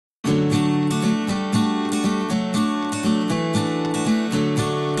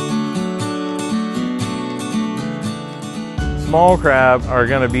small crab are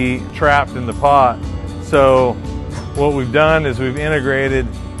going to be trapped in the pot. So what we've done is we've integrated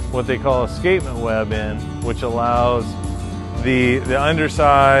what they call escapement web in, which allows the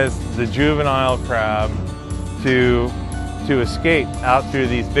undersized, the juvenile crab to escape out through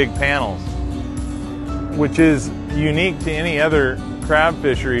these big panels, which is unique to any other crab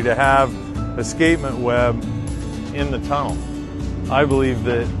fishery to have escapement web in the tunnel. I believe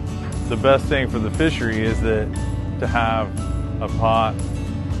that the best thing for the fishery is that to have a pot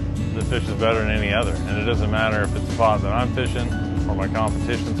that fishes better than any other. And it doesn't matter if it's a pot that I'm fishing or my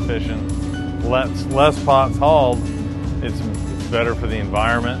competition's fishing. Less pots hauled, it's better for the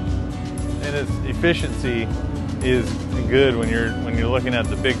environment, and its efficiency is good when you're looking at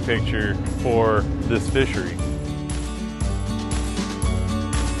the big picture for this fishery.